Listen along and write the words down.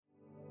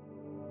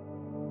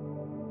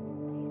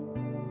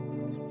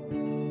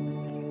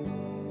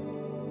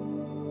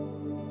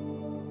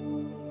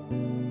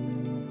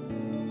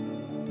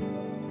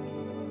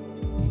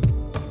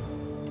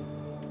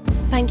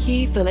Thank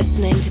you for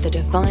listening to the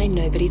Define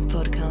Nobodies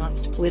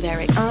podcast with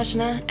Eric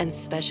Ajna and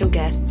special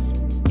guests.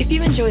 If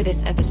you enjoy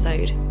this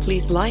episode,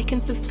 please like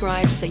and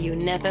subscribe so you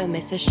never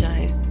miss a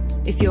show.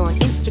 If you're on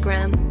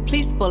Instagram,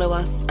 please follow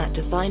us at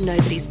Define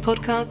Nobodies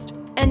podcast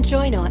and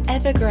join our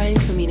ever-growing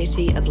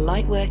community of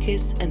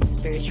lightworkers and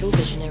spiritual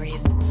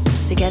visionaries.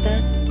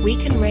 Together, we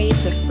can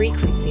raise the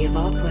frequency of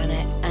our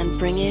planet and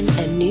bring in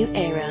a new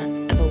era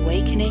of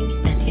awakening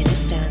and inner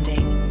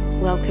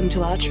standing. Welcome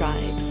to our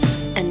tribe.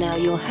 And now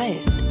your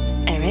host,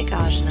 Eric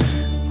Ajna.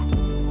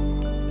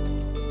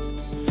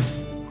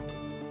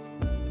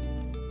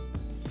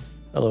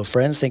 Hello,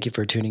 friends. Thank you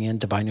for tuning in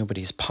to Define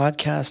Nobodies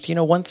podcast. You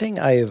know, one thing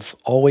I've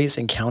always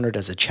encountered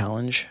as a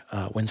challenge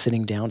when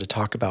sitting down to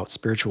talk about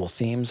spiritual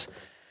themes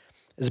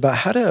is about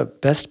how to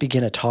best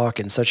begin a talk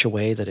in such a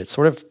way that it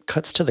sort of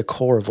cuts to the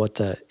core of what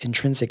the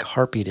intrinsic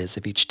heartbeat is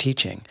of each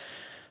teaching,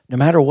 no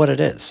matter what it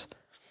is.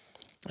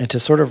 And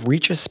to sort of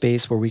reach a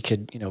space where we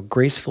could,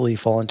 gracefully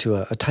fall into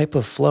a type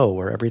of flow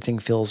where everything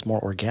feels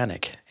more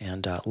organic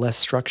and less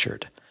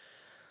structured.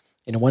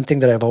 One thing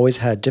that I've always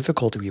had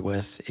difficulty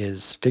with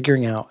is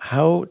figuring out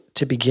how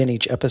to begin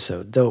each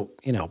episode, though,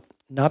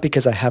 not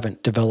because I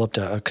haven't developed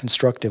a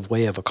constructive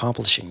way of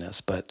accomplishing this,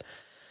 but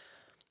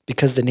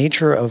because the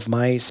nature of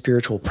my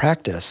spiritual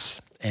practice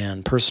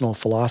and personal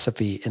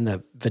philosophy in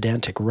the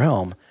Vedantic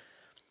realm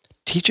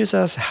teaches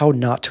us how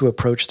not to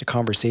approach the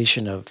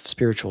conversation of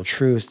spiritual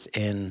truth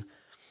in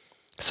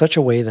such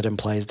a way that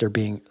implies there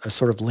being a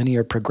sort of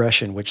linear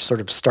progression which sort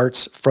of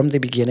starts from the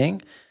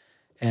beginning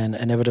and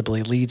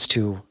inevitably leads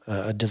to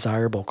a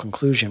desirable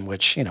conclusion,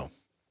 which,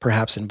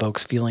 perhaps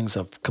invokes feelings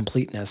of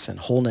completeness and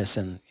wholeness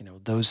in,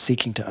 those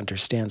seeking to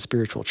understand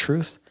spiritual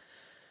truth.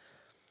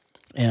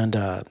 And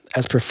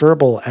as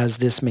preferable as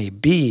this may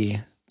be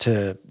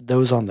to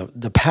those on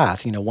the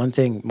path, one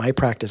thing my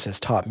practice has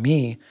taught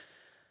me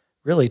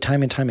really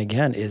time and time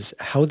again is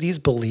how these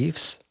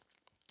beliefs,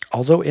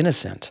 although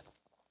innocent,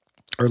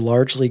 are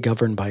largely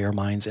governed by our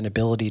mind's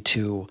inability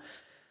to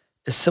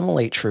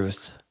assimilate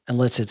truth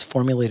unless it's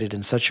formulated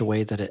in such a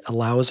way that it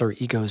allows our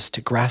egos to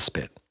grasp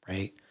it,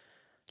 right?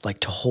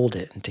 Like to hold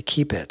it and to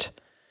keep it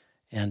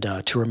and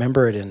to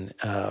remember it and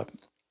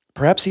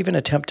perhaps even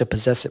attempt to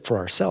possess it for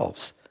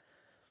ourselves.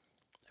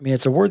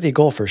 It's a worthy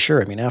goal for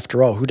sure.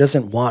 After all, who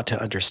doesn't want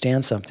to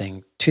understand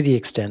something to the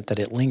extent that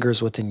it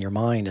lingers within your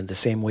mind in the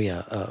same way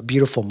a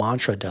beautiful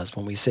mantra does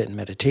when we sit in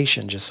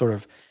meditation, just sort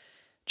of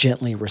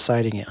gently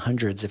reciting it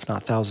hundreds, if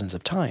not thousands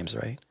of times,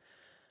 right?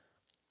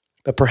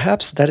 But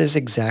perhaps that is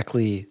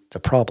exactly the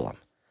problem.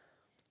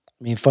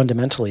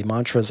 Fundamentally,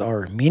 mantras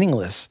are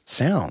meaningless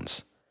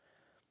sounds.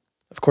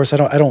 Of course,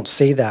 I don't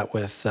say that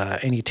with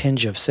any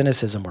tinge of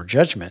cynicism or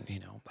judgment.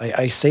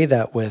 I say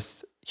that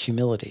with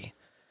humility.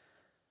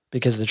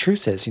 Because the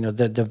truth is,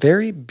 the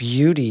very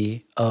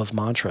beauty of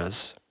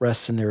mantras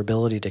rests in their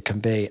ability to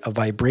convey a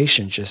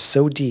vibration just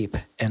so deep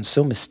and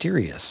so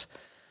mysterious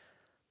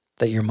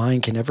that your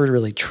mind can never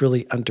really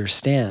truly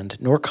understand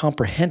nor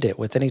comprehend it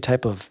with any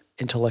type of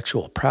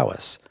intellectual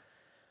prowess.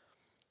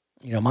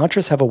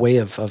 Mantras have a way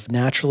of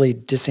naturally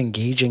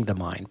disengaging the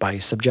mind by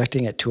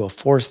subjecting it to a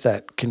force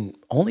that can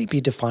only be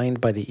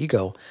defined by the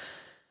ego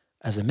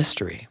as a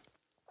mystery.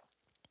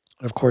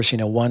 And of course,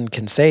 one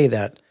can say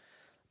that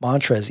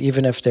mantras,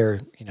 even if they're,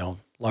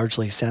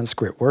 largely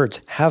Sanskrit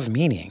words, have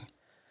meaning.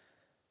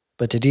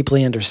 But to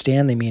deeply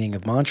understand the meaning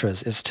of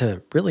mantras is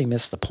to really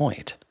miss the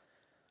point.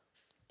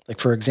 Like,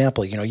 for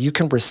example, you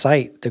can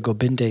recite the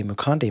Gobinde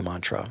Mukande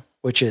mantra,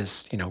 which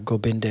is,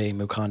 Gobinde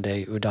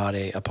Mukande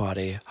Udade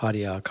Apade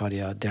Hadya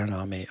Kadya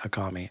Dharname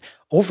Akame,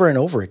 over and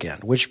over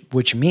again,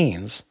 which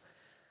means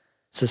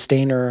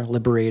sustainer,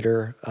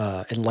 liberator,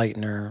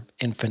 enlightener,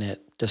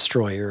 infinite,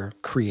 destroyer,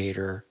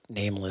 creator,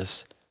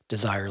 nameless,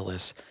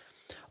 desireless.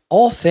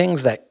 All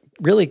things that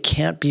really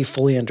can't be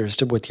fully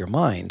understood with your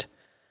mind,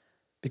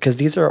 because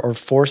these are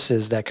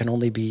forces that can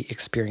only be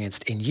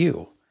experienced in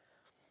you.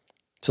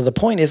 So the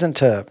point isn't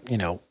to,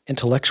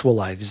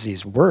 intellectualize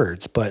these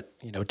words, but,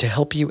 to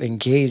help you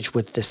engage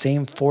with the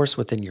same force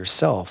within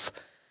yourself,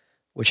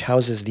 which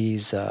houses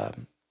these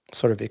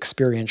sort of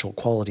experiential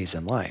qualities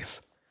in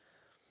life.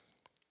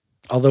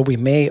 Although we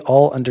may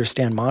all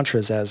understand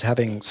mantras as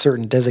having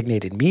certain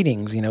designated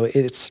meanings,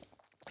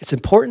 it's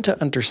important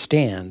to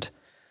understand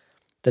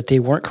that they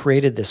weren't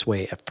created this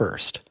way at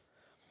first.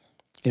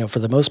 For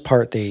the most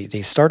part,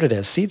 they started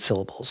as seed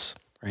syllables,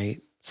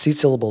 right? Seed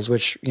syllables,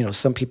 which,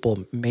 some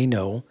people may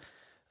know,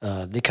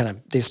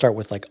 they start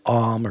with like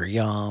om or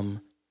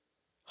yam,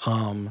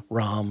 ham,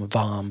 ram,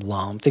 vam,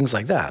 lam, things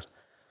like that.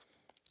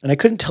 And I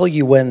couldn't tell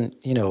you when,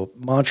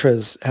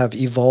 mantras have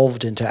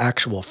evolved into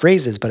actual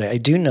phrases, but I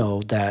do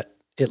know that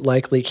it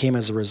likely came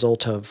as a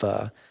result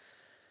of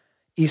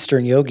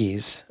Eastern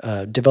yogis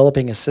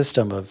developing a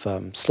system of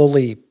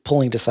slowly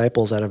pulling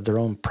disciples out of their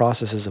own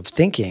processes of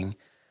thinking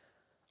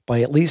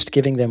by at least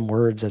giving them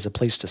words as a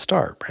place to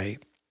start,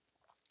 right?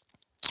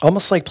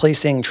 Almost like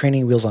placing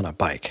training wheels on a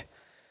bike,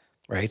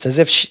 right? It's as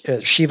if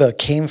Shiva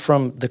came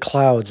from the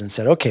clouds and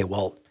said, okay,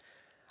 well,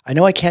 I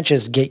know I can't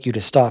just get you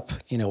to stop,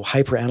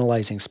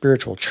 hyper-analyzing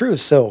spiritual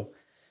truth, so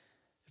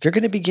if you're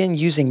going to begin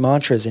using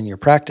mantras in your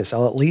practice,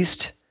 I'll at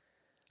least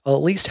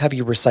have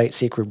you recite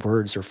sacred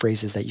words or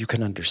phrases that you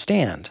can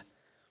understand.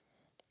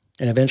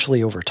 And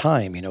eventually over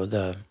time,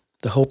 the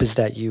hope is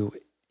that you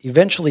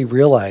eventually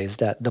realize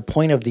that the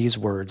point of these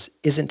words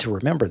isn't to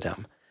remember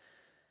them,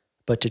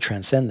 but to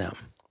transcend them,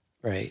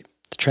 right?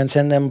 To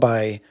transcend them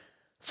by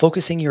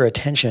focusing your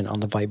attention on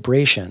the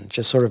vibration,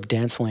 just sort of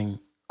dancing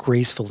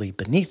gracefully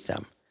beneath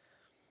them.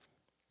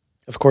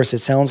 Of course, it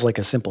sounds like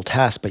a simple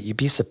task, but you'd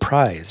be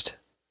surprised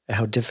at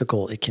how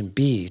difficult it can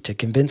be to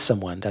convince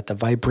someone that the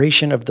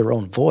vibration of their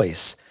own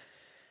voice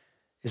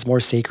is more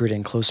sacred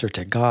and closer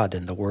to God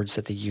than the words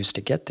that they use to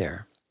get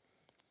there.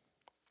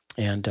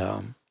 And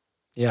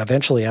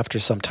eventually after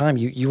some time,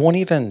 you won't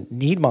even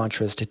need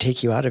mantras to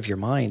take you out of your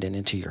mind and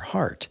into your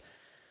heart,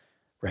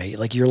 right?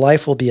 Like your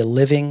life will be a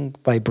living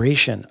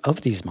vibration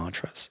of these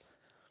mantras.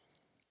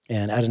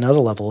 And at another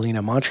level,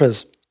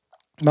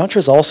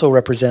 mantras also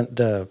represent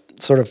the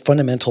sort of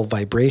fundamental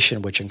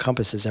vibration which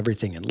encompasses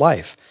everything in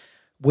life,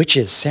 which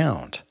is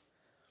sound.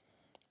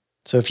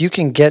 So if you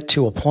can get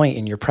to a point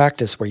in your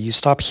practice where you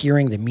stop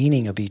hearing the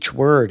meaning of each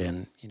word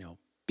and,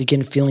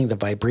 begin feeling the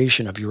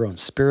vibration of your own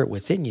spirit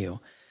within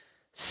you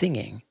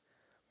singing,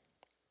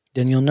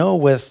 then you'll know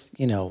with,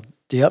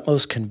 the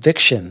utmost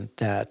conviction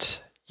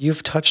that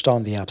you've touched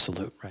on the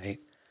absolute, right?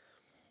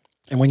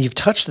 And when you've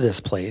touched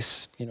this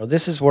place,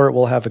 this is where it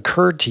will have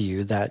occurred to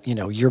you that,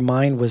 your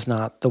mind was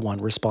not the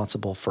one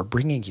responsible for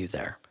bringing you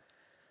there.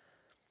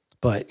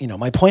 But,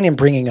 my point in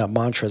bringing up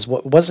mantras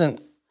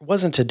wasn't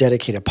to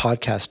dedicate a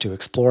podcast to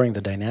exploring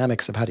the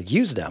dynamics of how to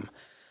use them,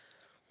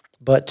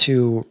 but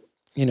to,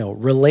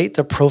 relate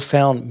the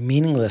profound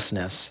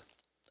meaninglessness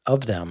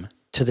of them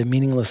to the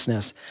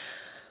meaninglessness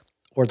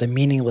or the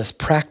meaningless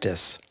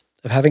practice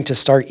of having to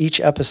start each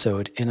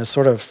episode in a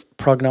sort of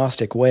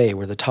prognostic way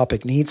where the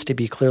topic needs to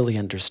be clearly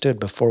understood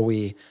before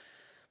we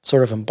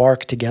sort of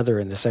embark together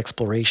in this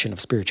exploration of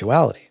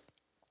spirituality.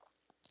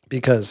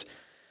 Because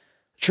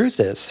the truth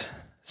is,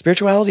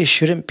 spirituality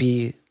shouldn't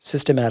be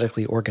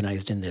systematically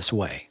organized in this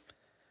way.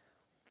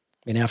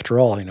 I mean, after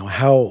all,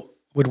 how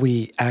would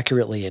we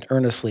accurately and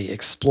earnestly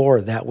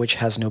explore that which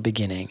has no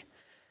beginning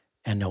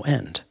and no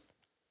end?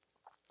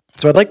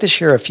 So I'd like to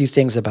share a few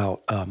things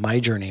about my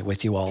journey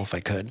with you all, if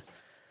I could.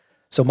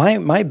 So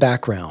my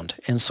background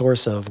and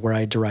source of where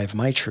I derive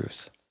my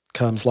truth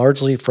comes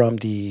largely from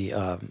the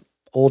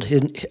old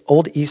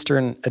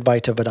Eastern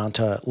Advaita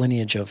Vedanta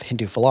lineage of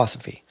Hindu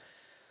philosophy.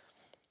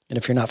 And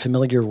if you're not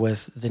familiar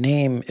with the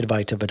name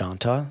Advaita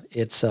Vedanta,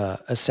 it's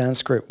a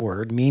Sanskrit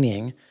word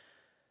meaning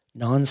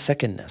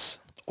non-secondness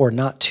or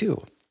not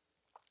two.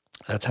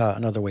 That's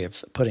another way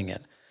of putting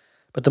it.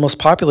 But the most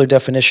popular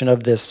definition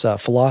of this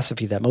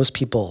philosophy that most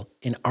people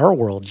in our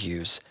world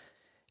use,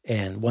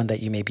 and one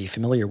that you may be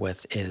familiar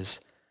with, is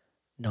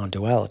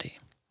non-duality.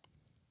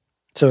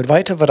 So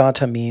Advaita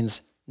Vedanta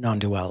means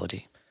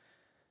non-duality.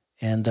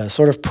 And the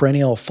sort of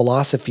perennial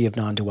philosophy of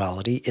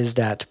non-duality is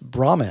that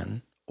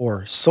Brahman,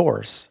 or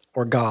source,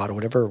 or God, or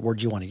whatever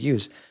word you want to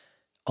use,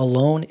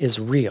 alone is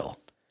real.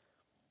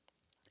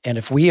 And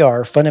if we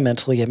are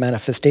fundamentally a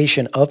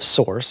manifestation of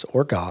source,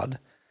 or God,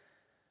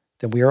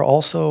 then we are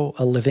also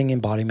a living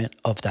embodiment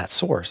of that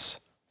source.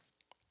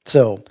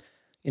 So,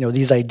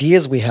 these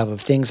ideas we have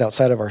of things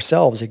outside of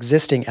ourselves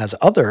existing as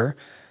other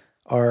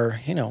are,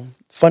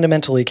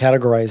 fundamentally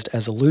categorized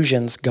as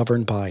illusions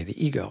governed by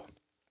the ego.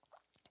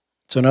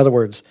 So in other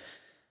words,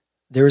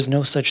 there is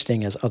no such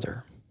thing as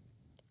other.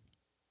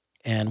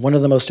 And one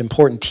of the most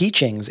important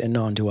teachings in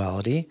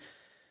non-duality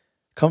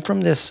come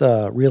from this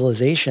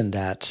realization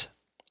that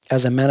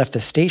as a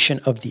manifestation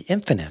of the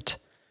infinite,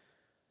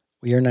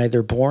 we are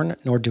neither born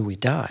nor do we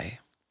die.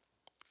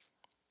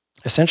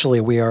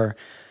 Essentially, we are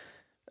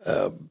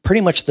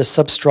pretty much the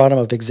substratum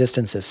of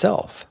existence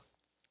itself.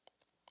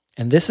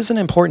 And this is an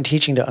important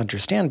teaching to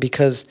understand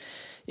because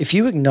if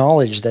you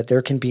acknowledge that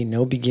there can be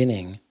no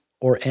beginning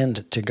or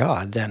end to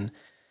God, then,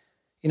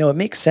 it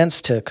makes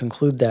sense to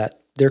conclude that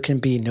there can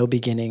be no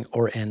beginning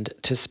or end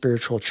to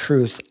spiritual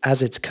truth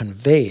as it's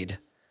conveyed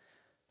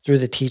through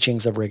the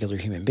teachings of regular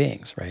human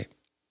beings, right?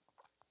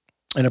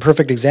 And a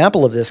perfect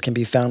example of this can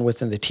be found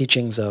within the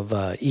teachings of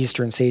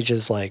Eastern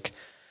sages like,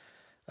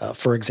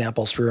 for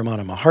example, Sri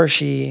Ramana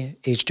Maharshi,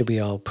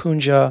 H.W.L.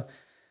 Punja,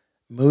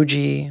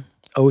 Mooji,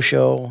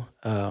 Osho,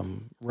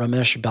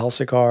 Ramesh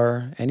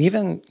Balsekar, and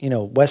even,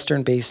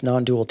 Western-based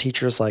non-dual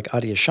teachers like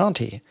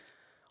Adyashanti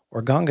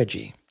or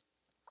Gangaji.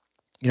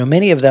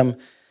 Many of them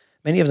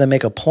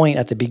make a point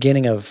at the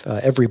beginning of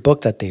every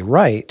book that they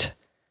write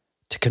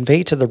to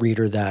convey to the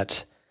reader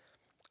that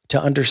to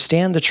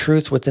understand the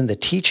truth within the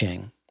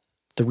teaching,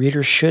 the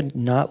reader should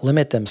not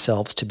limit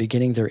themselves to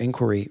beginning their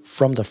inquiry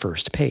from the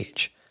first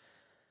page.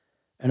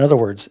 In other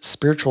words,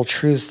 spiritual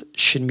truth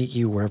should meet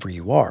you wherever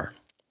you are.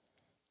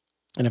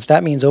 And if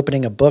that means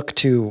opening a book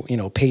to,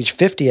 page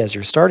 50 as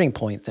your starting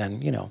point,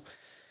 then,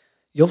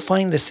 you'll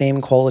find the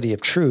same quality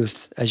of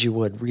truth as you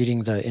would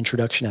reading the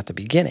introduction at the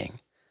beginning.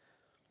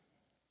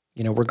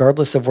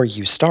 Regardless of where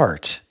you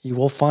start, you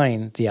will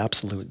find the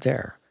absolute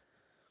there.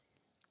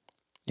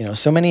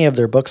 So many of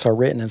their books are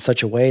written in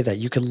such a way that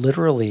you could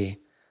literally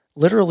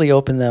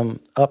open them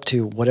up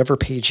to whatever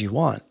page you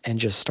want and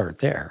just start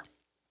there.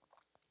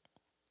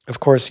 Of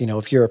course,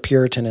 if you're a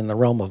Puritan in the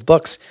realm of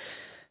books,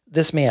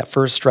 this may at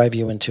first drive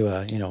you into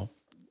a,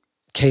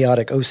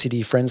 chaotic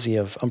OCD frenzy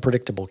of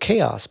unpredictable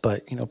chaos,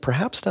 but,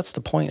 perhaps that's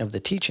the point of the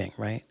teaching,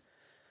 right?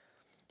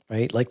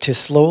 Right? Like to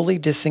slowly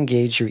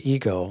disengage your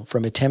ego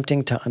from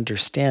attempting to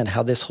understand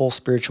how this whole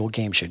spiritual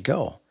game should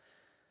go.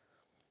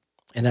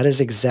 And that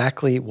is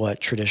exactly what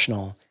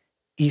traditional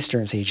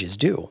Eastern sages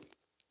do,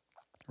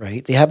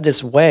 right? They have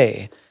this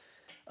way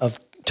of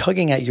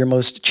tugging at your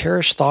most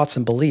cherished thoughts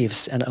and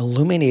beliefs and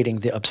illuminating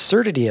the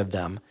absurdity of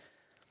them,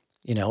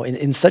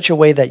 in such a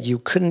way that you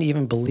couldn't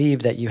even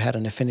believe that you had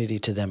an affinity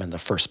to them in the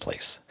first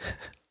place.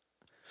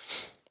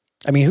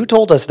 I mean, who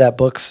told us that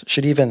books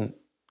should even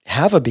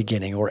have a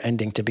beginning or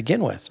ending to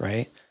begin with,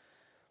 right?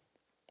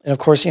 And of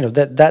course,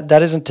 that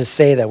isn't to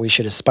say that we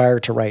should aspire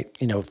to write,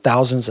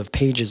 thousands of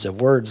pages of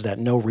words that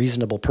no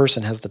reasonable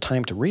person has the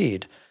time to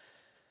read.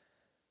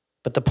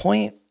 But the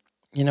point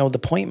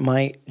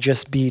might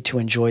just be to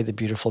enjoy the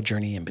beautiful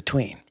journey in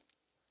between.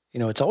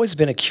 It's always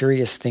been a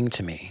curious thing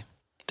to me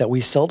that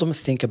we seldom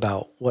think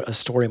about what a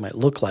story might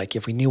look like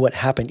if we knew what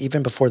happened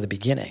even before the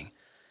beginning.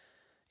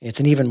 It's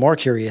an even more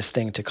curious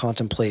thing to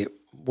contemplate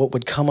what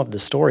would come of the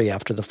story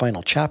after the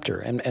final chapter.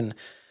 And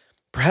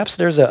perhaps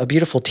there's a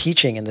beautiful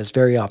teaching in this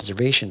very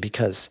observation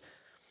because,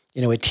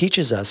 it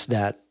teaches us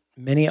that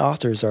many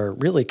authors are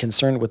really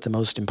concerned with the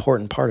most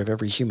important part of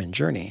every human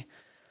journey.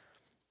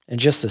 And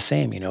just the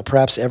same,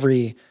 perhaps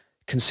every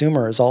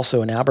consumer is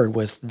also enamored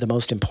with the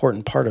most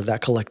important part of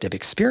that collective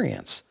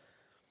experience.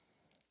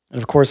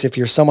 And of course, if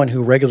you're someone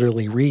who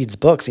regularly reads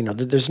books,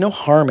 there's no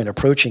harm in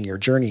approaching your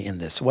journey in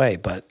this way,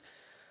 but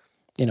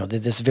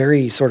this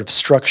very sort of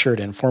structured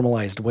and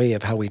formalized way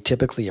of how we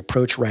typically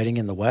approach writing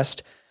in the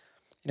West,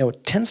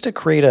 it tends to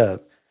create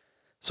a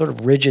sort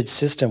of rigid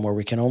system where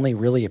we can only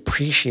really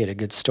appreciate a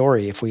good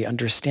story if we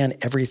understand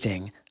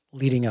everything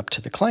leading up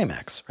to the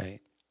climax,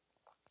 right?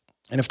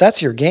 And if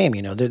that's your game,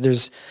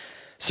 there's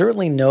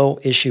certainly no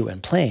issue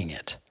in playing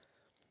it.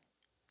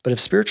 But if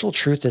spiritual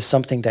truth is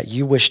something that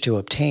you wish to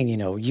obtain,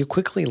 you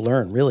quickly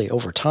learn really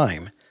over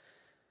time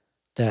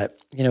that,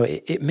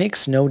 it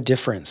makes no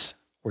difference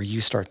where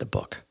you start the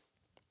book.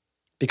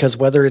 Because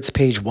whether it's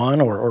page 1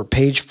 or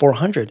page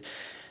 400,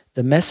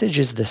 the message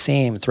is the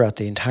same throughout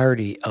the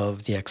entirety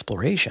of the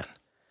exploration.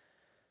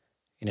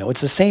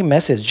 It's the same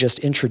message just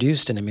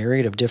introduced in a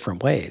myriad of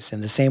different ways, in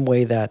the same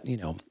way that,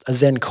 a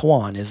Zen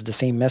koan is the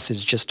same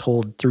message just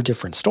told through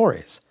different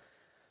stories.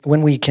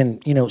 When we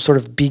can, sort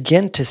of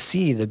begin to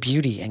see the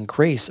beauty and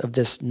grace of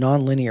this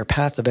nonlinear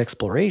path of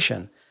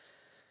exploration,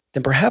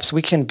 then perhaps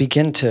we can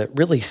begin to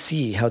really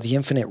see how the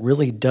infinite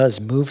really does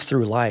move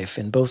through life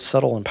in both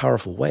subtle and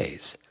powerful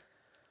ways.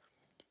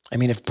 I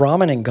mean, if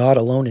Brahman and God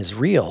alone is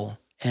real,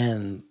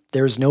 and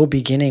there's no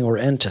beginning or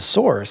end to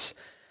source,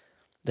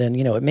 then,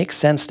 it makes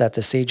sense that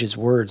the sage's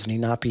words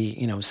need not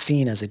be,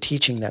 seen as a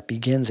teaching that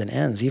begins and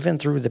ends, even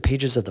through the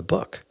pages of the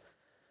book.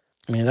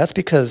 I mean, that's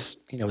because,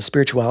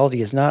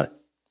 spirituality is not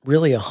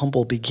really a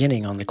humble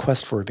beginning on the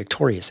quest for a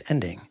victorious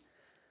ending.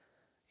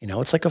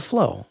 It's like a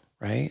flow,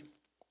 right?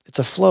 It's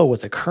a flow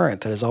with a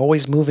current that is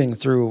always moving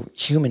through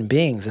human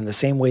beings in the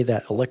same way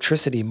that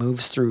electricity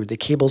moves through the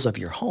cables of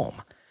your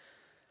home,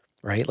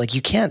 right? Like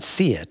you can't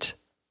see it,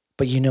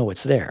 but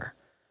it's there.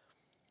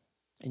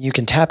 And you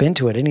can tap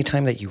into it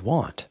anytime that you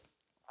want.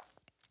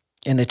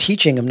 And the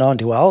teaching of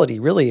non-duality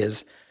really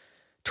is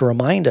to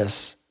remind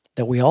us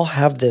that we all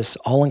have this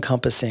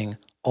all-encompassing,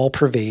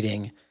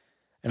 all-pervading,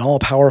 and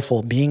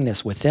all-powerful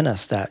beingness within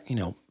us that,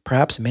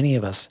 perhaps many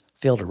of us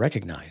fail to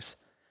recognize.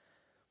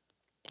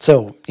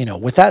 So,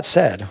 with that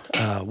said,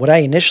 what I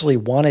initially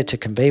wanted to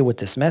convey with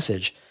this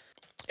message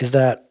is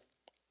that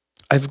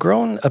I've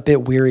grown a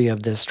bit weary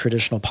of this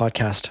traditional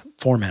podcast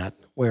format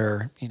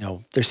where,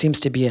 there seems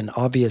to be an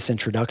obvious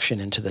introduction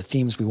into the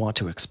themes we want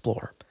to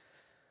explore.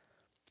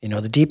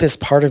 The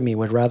deepest part of me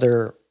would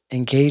rather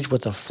engage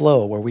with a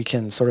flow where we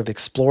can sort of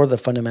explore the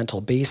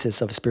fundamental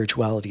basis of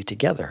spirituality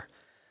together,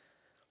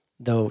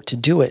 though to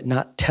do it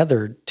not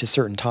tethered to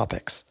certain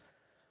topics.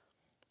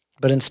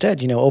 But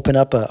instead, open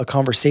up a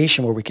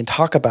conversation where we can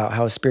talk about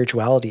how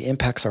spirituality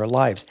impacts our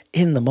lives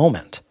in the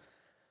moment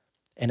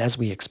and as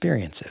we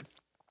experience it.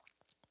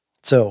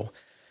 So,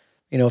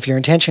 if your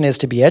intention is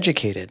to be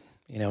educated,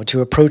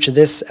 to approach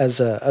this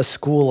as a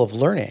school of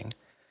learning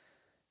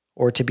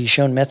or to be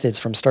shown methods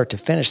from start to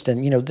finish,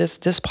 then,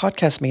 this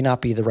podcast may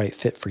not be the right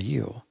fit for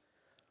you.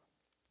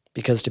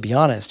 Because to be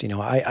honest,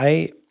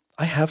 I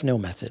have no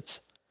methods.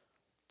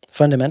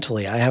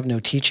 Fundamentally, I have no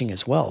teaching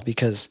as well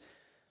because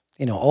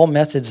all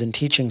methods and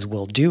teachings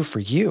will do for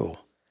you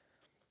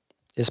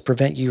is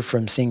prevent you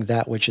from seeing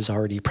that which is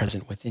already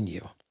present within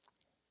you,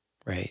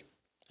 right?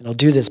 And I'll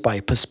do this by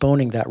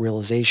postponing that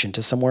realization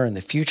to somewhere in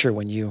the future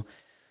when you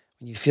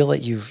feel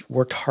that you've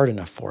worked hard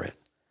enough for it.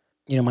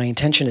 My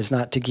intention is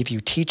not to give you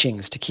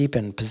teachings to keep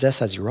and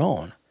possess as your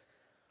own.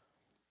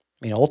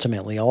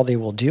 Ultimately, all they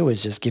will do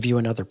is just give you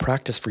another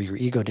practice for your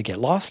ego to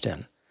get lost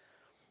in.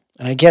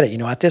 And I get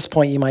it. At this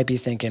point, you might be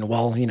thinking,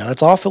 well,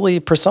 that's awfully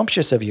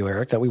presumptuous of you,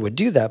 Eric, that we would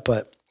do that.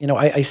 But,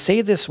 I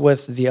say this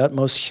with the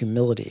utmost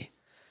humility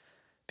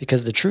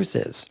because the truth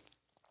is,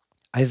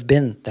 I've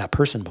been that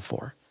person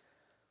before.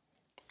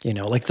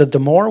 Like the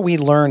more we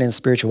learn in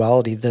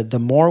spirituality, the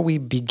more we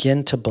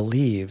begin to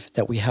believe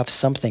that we have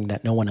something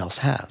that no one else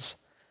has.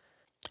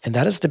 And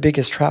that is the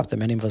biggest trap that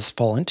many of us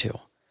fall into.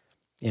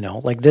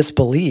 Like this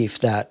belief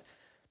that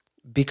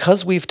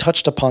because we've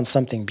touched upon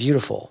something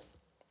beautiful,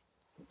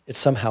 it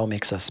somehow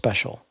makes us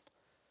special.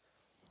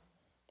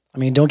 I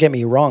mean, don't get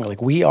me wrong,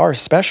 like we are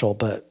special,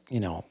 but,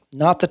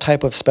 not the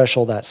type of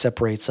special that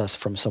separates us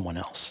from someone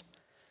else.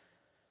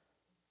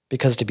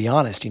 Because to be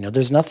honest,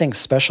 there's nothing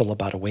special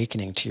about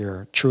awakening to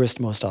your truest,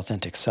 most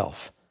authentic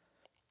self.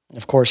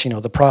 Of course,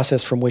 the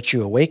process from which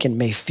you awaken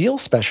may feel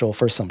special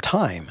for some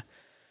time,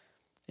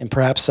 and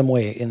perhaps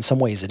in some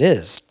ways it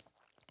is.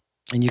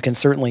 And you can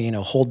certainly,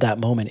 hold that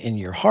moment in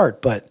your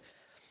heart, but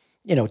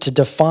to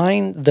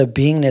define the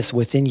beingness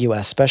within you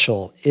as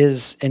special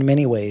is in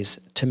many ways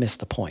to miss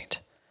the point.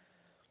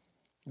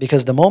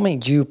 Because the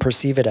moment you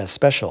perceive it as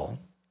special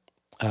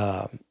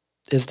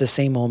is the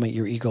same moment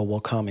your ego will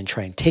come and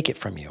try and take it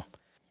from you,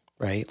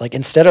 right? Like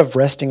instead of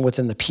resting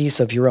within the peace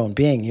of your own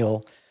being,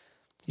 you'll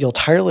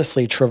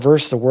tirelessly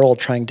traverse the world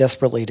trying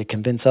desperately to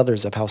convince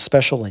others of how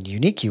special and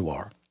unique you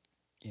are.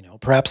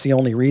 Perhaps the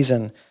only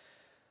reason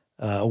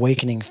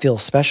awakening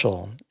feels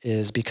special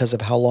is because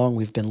of how long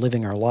we've been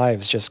living our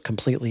lives just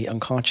completely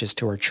unconscious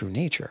to our true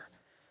nature.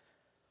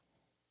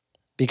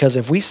 Because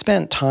if we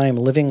spent time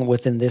living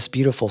within this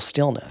beautiful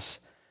stillness,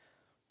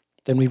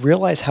 then we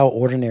realize how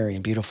ordinary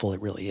and beautiful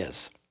it really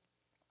is.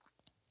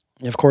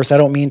 And of course, I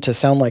don't mean to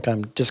sound like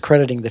I'm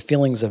discrediting the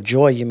feelings of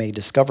joy you may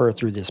discover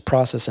through this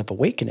process of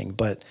awakening,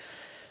 but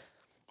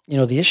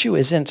the issue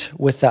isn't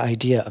with the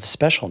idea of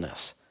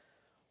specialness.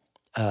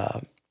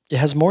 It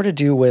has more to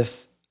do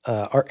with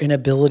our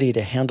inability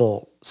to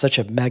handle such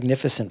a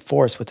magnificent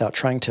force without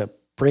trying to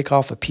break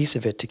off a piece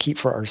of it to keep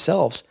for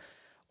ourselves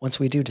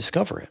once we do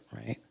discover it,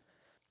 right?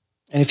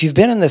 And if you've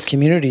been in this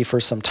community for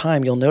some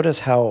time, you'll notice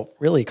how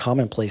really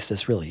commonplace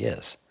this really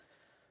is.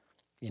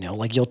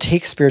 Like you'll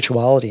take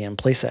spirituality and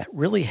place a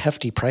really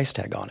hefty price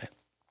tag on it.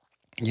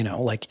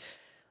 Like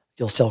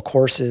you'll sell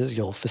courses,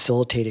 you'll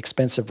facilitate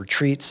expensive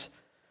retreats,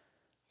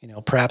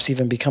 perhaps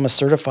even become a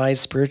certified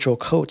spiritual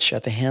coach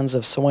at the hands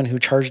of someone who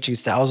charged you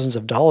thousands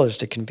of dollars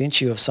to convince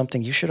you of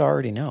something you should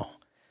already know.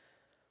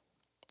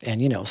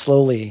 And,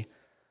 slowly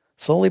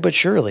but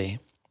surely,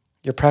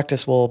 your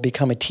practice will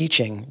become a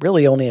teaching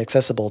really only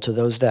accessible to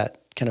those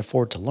that can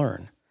afford to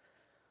learn.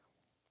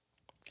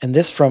 And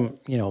this, from,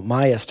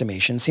 my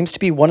estimation, seems to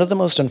be one of the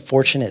most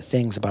unfortunate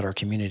things about our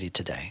community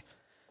today,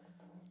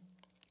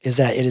 is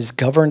that it is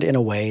governed in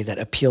a way that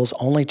appeals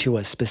only to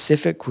a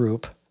specific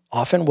group,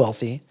 often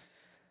wealthy,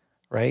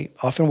 right?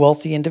 Often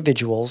wealthy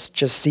individuals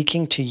just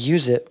seeking to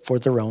use it for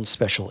their own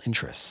special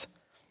interests.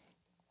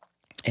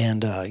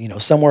 And,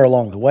 somewhere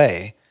along the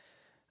way,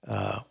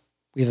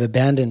 we've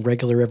abandoned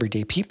regular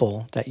everyday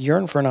people that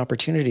yearn for an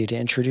opportunity to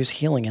introduce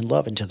healing and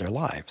love into their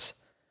lives.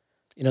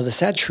 The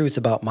sad truth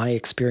about my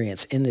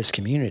experience in this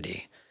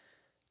community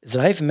is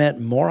that I've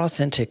met more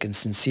authentic and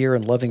sincere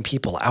and loving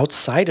people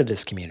outside of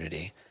this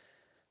community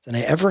than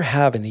I ever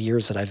have in the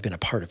years that I've been a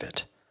part of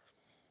it.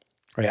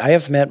 Right? I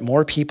have met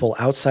more people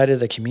outside of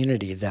the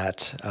community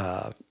that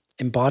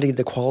embodied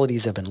the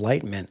qualities of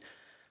enlightenment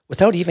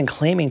without even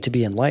claiming to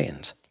be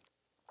enlightened.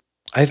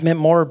 I've met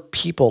more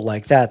people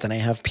like that than I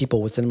have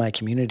people within my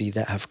community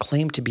that have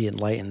claimed to be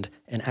enlightened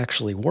and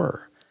actually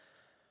were.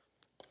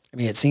 I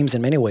mean, it seems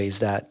in many ways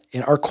that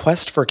in our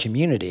quest for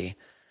community,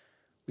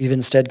 we've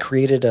instead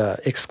created a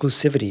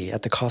exclusivity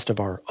at the cost of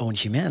our own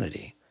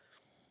humanity,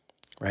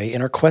 right?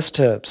 In our quest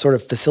to sort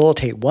of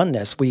facilitate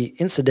oneness, we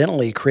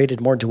incidentally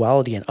created more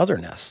duality and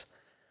otherness.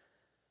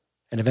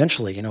 And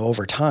eventually,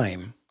 over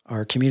time,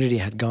 our community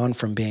had gone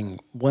from being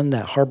one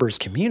that harbors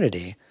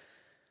community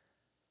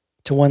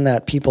to one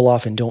that people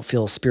often don't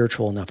feel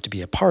spiritual enough to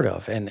be a part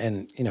of.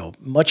 And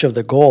much of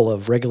the goal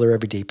of regular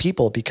everyday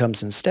people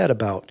becomes instead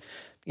about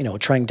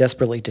trying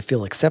desperately to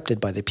feel accepted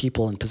by the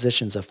people in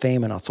positions of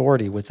fame and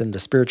authority within the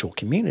spiritual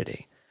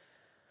community.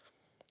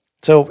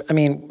 So, I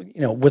mean,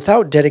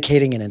 without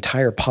dedicating an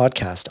entire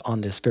podcast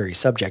on this very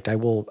subject, I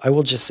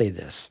will just say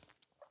this.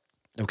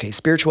 Okay,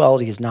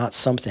 spirituality is not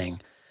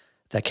something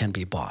that can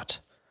be bought.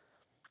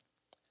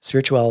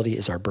 Spirituality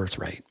is our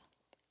birthright,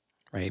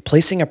 right?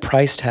 Placing a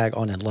price tag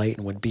on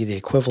enlightenment would be the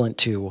equivalent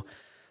to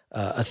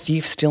a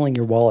thief stealing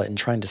your wallet and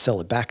trying to sell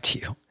it back to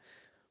you.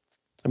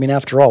 I mean,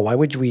 after all, why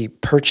would we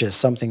purchase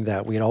something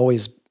that we had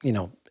always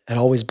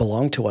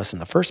belonged to us in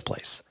the first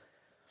place?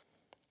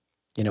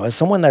 As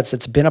someone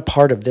that's been a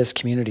part of this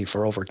community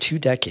for over 2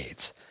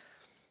 decades,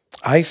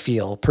 I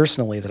feel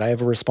personally that I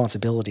have a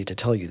responsibility to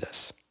tell you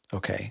this,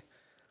 okay?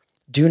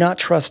 Do not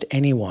trust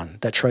anyone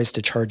that tries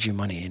to charge you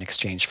money in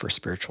exchange for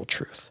spiritual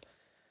truth.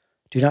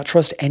 Do not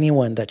trust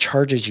anyone that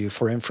charges you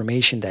for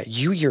information that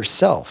you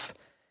yourself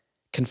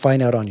can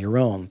find out on your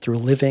own through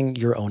living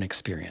your own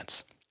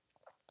experience.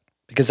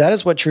 Because that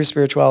is what true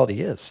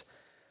spirituality is,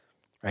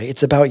 right?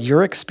 It's about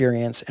your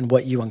experience and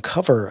what you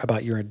uncover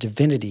about your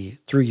divinity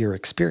through your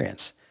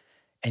experience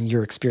and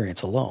your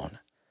experience alone.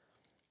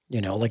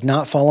 Like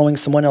not following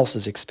someone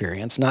else's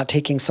experience, not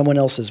taking someone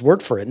else's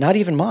word for it, not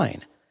even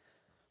mine,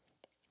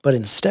 but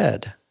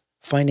instead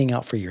finding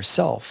out for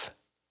yourself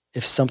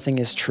if something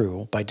is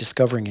true by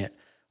discovering it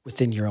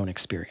within your own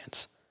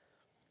experience.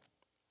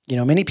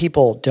 Many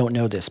people don't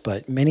know this,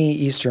 but many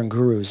Eastern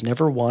gurus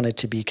never wanted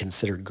to be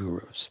considered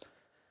gurus,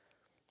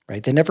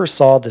 right? They never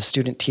saw the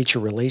student-teacher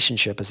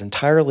relationship as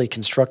entirely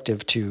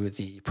constructive to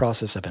the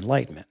process of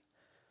enlightenment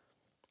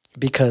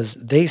because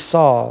they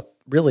saw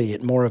really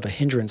it more of a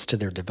hindrance to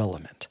their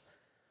development.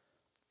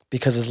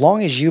 Because as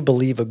long as you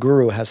believe a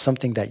guru has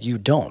something that you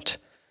don't,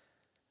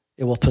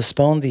 it will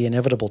postpone the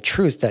inevitable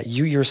truth that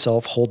you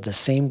yourself hold the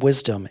same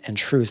wisdom and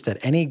truth that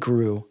any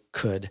guru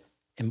could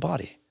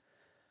embody.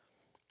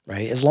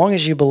 Right? As long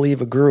as you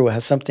believe a guru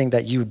has something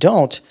that you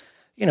don't,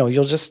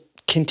 you'll just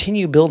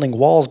continue building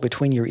walls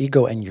between your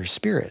ego and your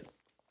spirit.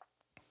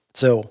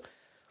 So,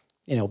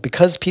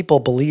 because people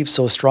believed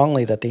so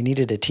strongly that they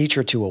needed a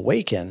teacher to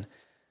awaken,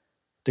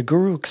 the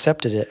guru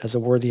accepted it as a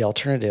worthy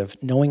alternative,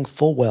 knowing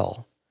full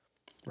well,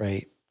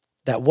 right,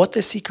 that what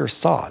the seeker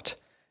sought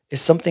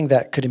is something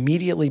that could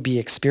immediately be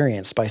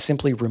experienced by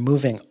simply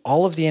removing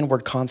all of the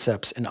inward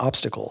concepts and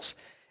obstacles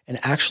and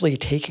actually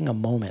taking a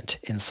moment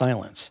in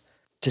silence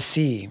to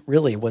see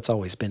really what's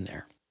always been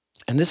there.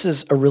 And this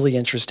is a really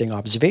interesting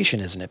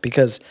observation, isn't it?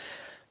 Because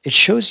it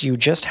shows you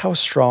just how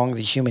strong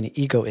the human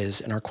ego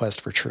is in our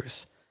quest for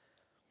truth.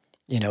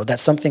 That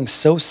something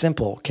so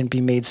simple can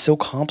be made so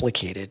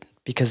complicated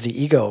because the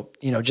ego,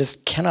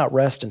 just cannot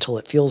rest until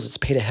it feels it's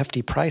paid a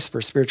hefty price for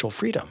spiritual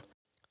freedom.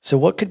 So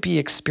what could be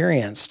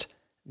experienced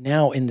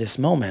now in this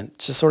moment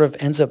just sort of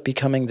ends up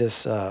becoming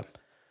this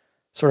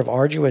sort of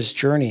arduous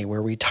journey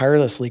where we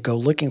tirelessly go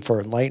looking for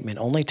enlightenment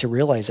only to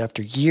realize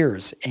after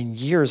years and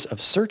years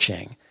of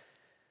searching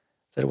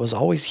that it was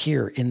always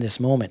here in this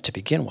moment to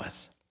begin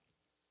with.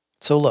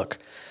 So look,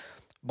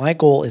 my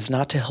goal is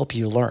not to help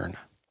you learn,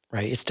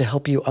 right? It's to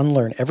help you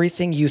unlearn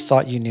everything you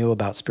thought you knew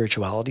about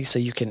spirituality so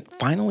you can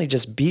finally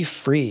just be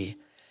free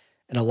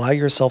and allow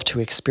yourself to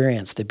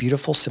experience the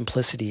beautiful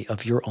simplicity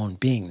of your own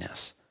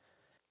beingness.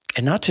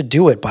 And not to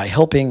do it by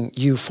helping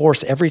you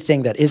force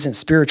everything that isn't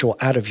spiritual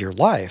out of your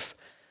life,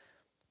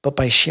 but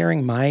by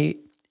sharing my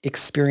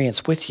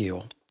experience with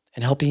you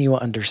and helping you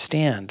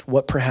understand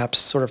what perhaps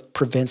sort of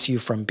prevents you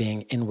from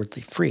being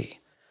inwardly free.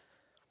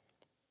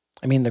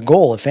 I mean, the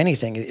goal, if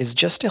anything, is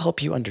just to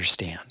help you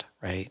understand,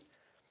 right?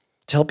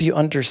 To help you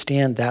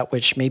understand that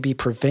which may be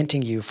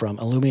preventing you from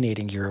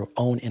illuminating your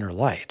own inner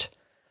light.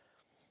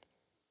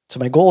 So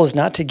my goal is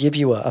not to give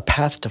you a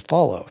path to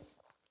follow,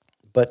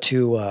 but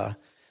to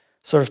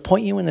sort of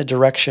point you in the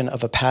direction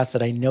of a path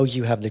that I know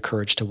you have the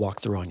courage to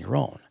walk through on your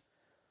own.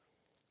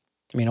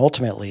 I mean,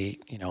 ultimately,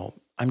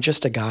 I'm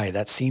just a guy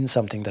that's seen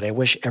something that I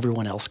wish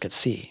everyone else could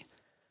see.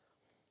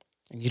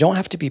 And you don't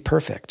have to be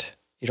perfect.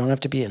 You don't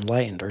have to be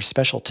enlightened or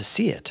special to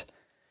see it.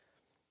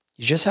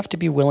 You just have to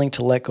be willing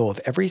to let go of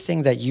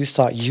everything that you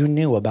thought you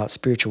knew about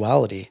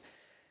spirituality.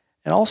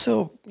 And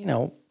also,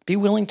 be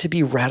willing to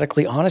be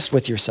radically honest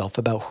with yourself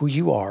about who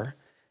you are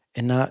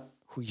and not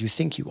who you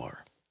think you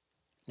are.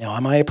 Now,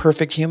 am I a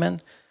perfect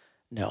human?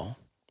 No.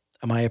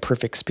 Am I a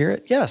perfect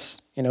spirit? Yes.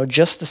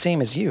 Just the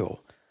same as you.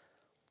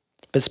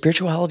 But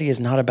spirituality is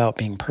not about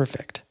being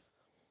perfect.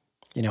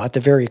 At the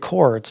very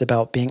core, it's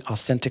about being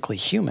authentically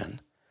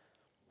human.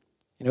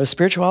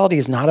 Spirituality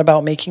is not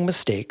about making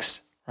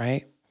mistakes,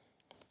 right?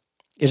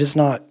 It is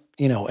not,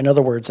 in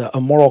other words, a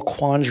moral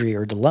quandary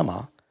or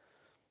dilemma,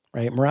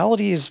 right?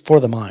 Morality is for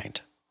the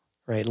mind,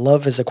 right?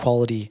 Love is a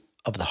quality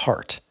of the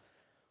heart.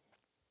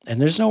 And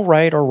there's no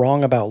right or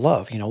wrong about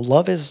love.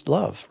 Love is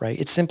love, right?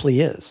 It simply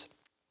is.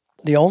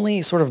 The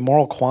only sort of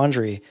moral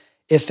quandary,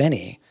 if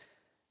any,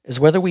 is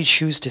whether we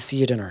choose to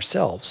see it in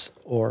ourselves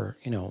or,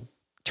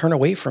 turn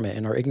away from it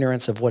in our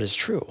ignorance of what is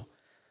true.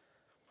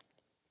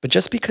 But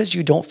just because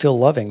you don't feel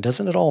loving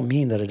doesn't at all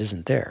mean that it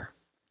isn't there.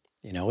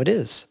 It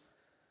is.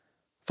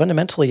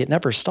 Fundamentally, it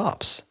never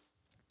stops,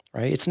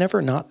 right? It's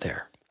never not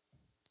there.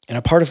 And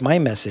a part of my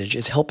message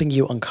is helping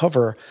you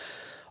uncover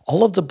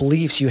all of the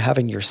beliefs you have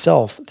in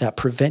yourself that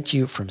prevent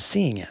you from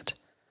seeing it.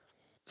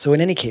 So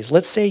in any case,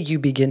 let's say you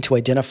begin to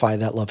identify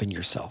that love in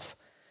yourself.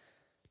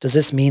 Does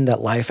this mean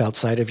that life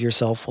outside of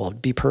yourself will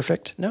be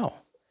perfect? No.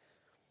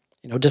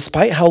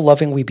 Despite how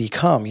loving we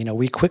become,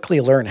 we quickly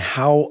learn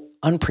how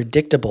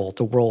unpredictable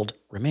the world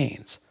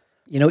remains.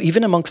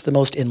 Even amongst the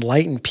most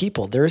enlightened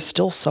people, there is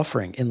still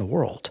suffering in the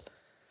world,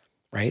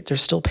 right?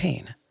 There's still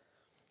pain.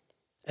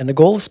 And the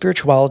goal of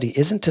spirituality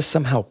isn't to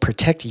somehow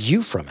protect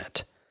you from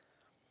it.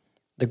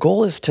 The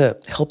goal is to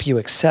help you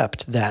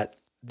accept that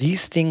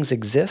these things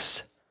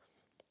exist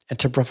and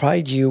to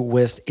provide you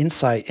with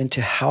insight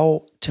into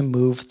how to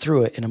move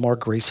through it in a more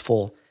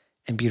graceful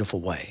and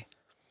beautiful way.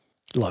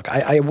 Look,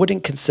 I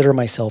wouldn't consider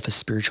myself a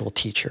spiritual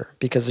teacher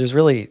because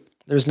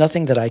there's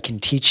nothing that I can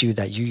teach you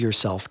that you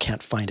yourself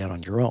can't find out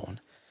on your own.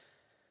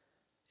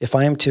 If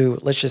I am to,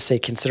 let's just say,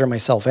 consider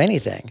myself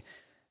anything,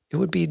 it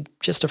would be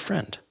just a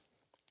friend,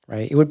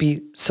 right? It would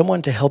be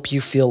someone to help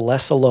you feel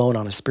less alone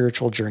on a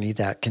spiritual journey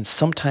that can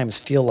sometimes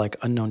feel like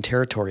unknown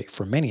territory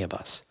for many of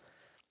us.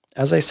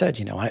 As I said,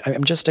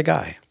 I'm just a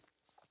guy,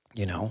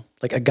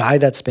 like a guy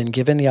that's been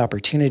given the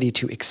opportunity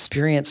to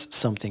experience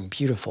something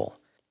beautiful.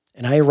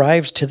 And I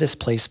arrived to this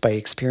place by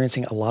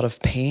experiencing a lot of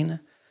pain,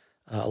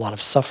 a lot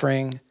of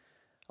suffering,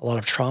 a lot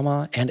of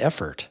trauma and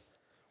effort.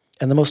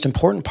 And the most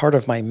important part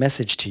of my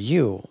message to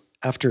you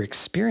after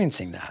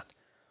experiencing that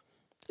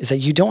is that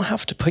you don't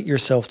have to put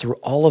yourself through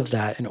all of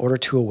that in order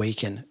to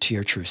awaken to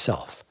your true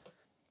self.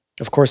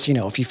 Of course,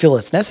 if you feel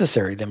it's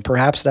necessary, then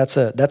perhaps that's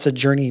a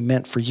journey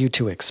meant for you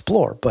to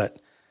explore. But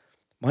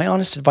my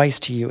honest advice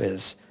to you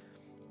is,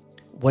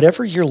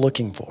 whatever you're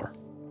looking for,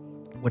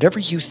 whatever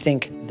you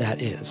think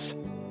that is,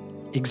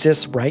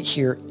 exists right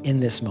here in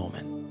this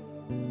moment.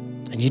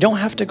 And you don't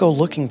have to go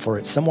looking for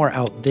it somewhere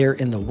out there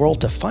in the world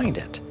to find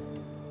it.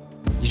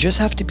 You just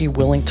have to be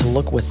willing to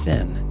look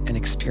within and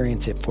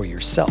experience it for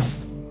yourself.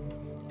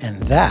 And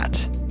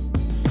that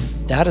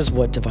is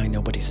what Divine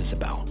Nobodies is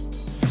about.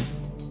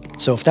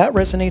 So if that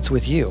resonates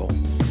with you,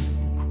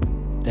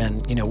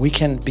 then, we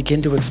can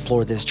begin to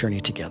explore this journey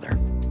together.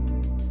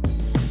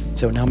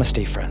 So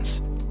namaste, friends,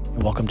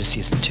 and welcome to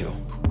Season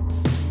 2.